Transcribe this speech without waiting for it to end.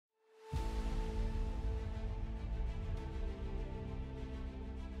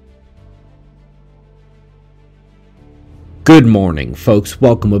Good morning, folks.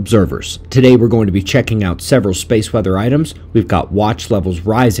 Welcome, observers. Today we're going to be checking out several space weather items. We've got watch levels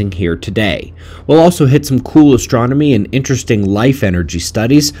rising here today. We'll also hit some cool astronomy and interesting life energy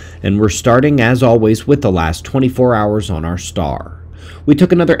studies, and we're starting, as always, with the last 24 hours on our star. We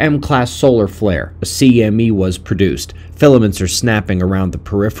took another M-class solar flare. A CME was produced. Filaments are snapping around the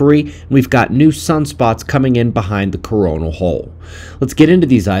periphery, and we've got new sunspots coming in behind the coronal hole. Let's get into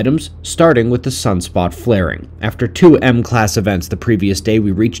these items, starting with the sunspot flaring. After two M-class events the previous day,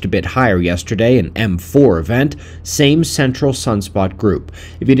 we reached a bit higher yesterday, an M4 event, same central sunspot group.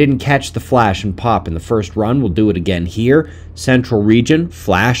 If you didn't catch the flash and pop in the first run, we'll do it again here. Central region,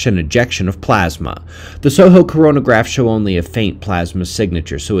 flash and ejection of plasma. The SOHO coronagraphs show only a faint plasma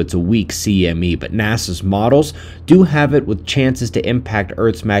signature, so it's a weak CME, but NASA's models do have it with chances to impact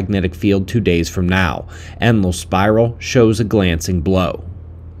Earth's magnetic field 2 days from now. Enlil spiral shows a glancing blow.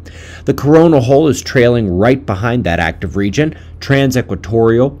 The coronal hole is trailing right behind that active region,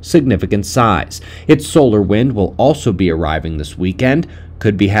 trans-equatorial, significant size. Its solar wind will also be arriving this weekend.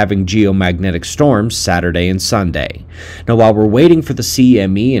 Could be having geomagnetic storms Saturday and Sunday. Now, while we're waiting for the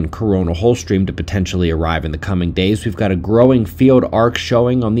CME and coronal hole stream to potentially arrive in the coming days, we've got a growing field arc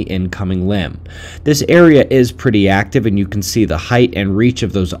showing on the incoming limb. This area is pretty active, and you can see the height and reach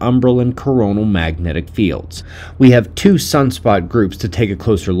of those umbral and coronal magnetic fields. We have two sunspot groups to take a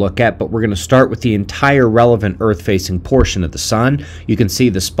closer look at, but we're going to start with the entire relevant Earth-facing portion of the sun. You can see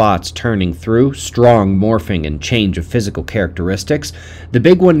the spots turning through, strong morphing and change of physical characteristics. The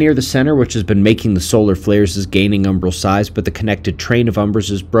big one near the center, which has been making the solar flares, is gaining umbral size, but the connected train of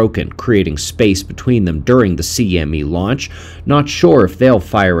umbras is broken, creating space between them during the CME launch. Not sure if they'll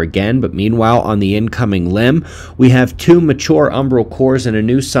fire again, but meanwhile, on the incoming limb, we have two mature umbral cores and a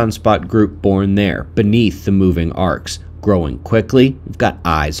new sunspot group born there, beneath the moving arcs. Growing quickly, we've got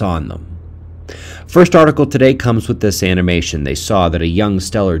eyes on them. First article today comes with this animation. They saw that a young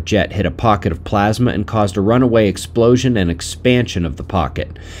stellar jet hit a pocket of plasma and caused a runaway explosion and expansion of the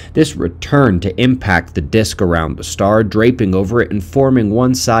pocket. This returned to impact the disk around the star, draping over it and forming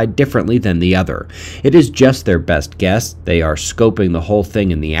one side differently than the other. It is just their best guess. They are scoping the whole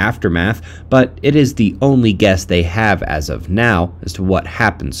thing in the aftermath, but it is the only guess they have as of now as to what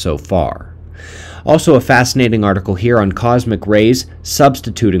happened so far. Also, a fascinating article here on cosmic rays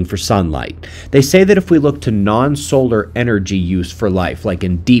substituting for sunlight. They say that if we look to non-solar energy use for life, like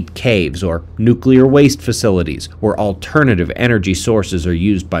in deep caves or nuclear waste facilities, where alternative energy sources are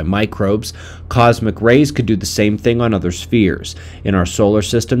used by microbes, cosmic rays could do the same thing on other spheres. In our solar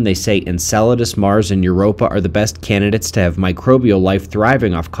system, they say Enceladus, Mars, and Europa are the best candidates to have microbial life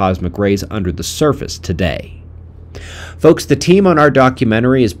thriving off cosmic rays under the surface today. Folks, the team on our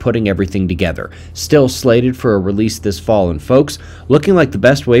documentary is putting everything together. Still slated for a release this fall, and folks, looking like the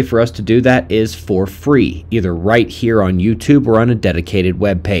best way for us to do that is for free, either right here on YouTube or on a dedicated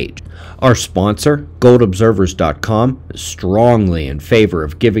web page. Our sponsor, goldobservers.com, is strongly in favor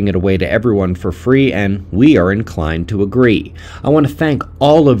of giving it away to everyone for free, and we are inclined to agree. I want to thank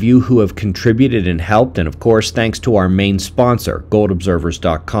all of you who have contributed and helped, and of course, thanks to our main sponsor,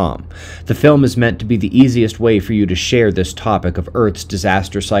 goldobservers.com. The film is meant to be the easiest way for you to share this topic of Earth's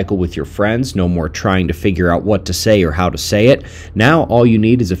disaster cycle with your friends. No more trying to figure out what to say or how to say it. Now, all you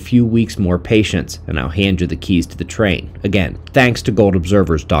need is a few weeks more patience, and I'll hand you the keys to the train. Again, thanks to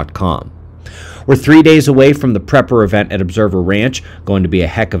goldobservers.com. We're 3 days away from the Prepper event at Observer Ranch. Going to be a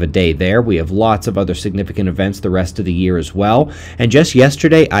heck of a day there. We have lots of other significant events the rest of the year as well. And just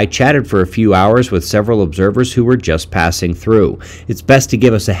yesterday, I chatted for a few hours with several observers who were just passing through. It's best to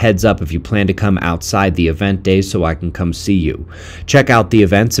give us a heads up if you plan to come outside the event days so I can come see you. Check out the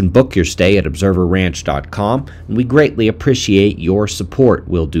events and book your stay at observerranch.com. And we greatly appreciate your support.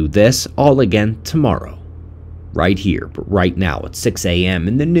 We'll do this all again tomorrow. Right here, but right now at 6 a.m.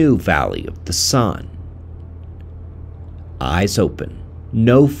 in the new Valley of the Sun. Eyes open,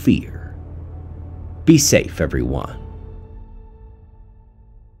 no fear. Be safe, everyone.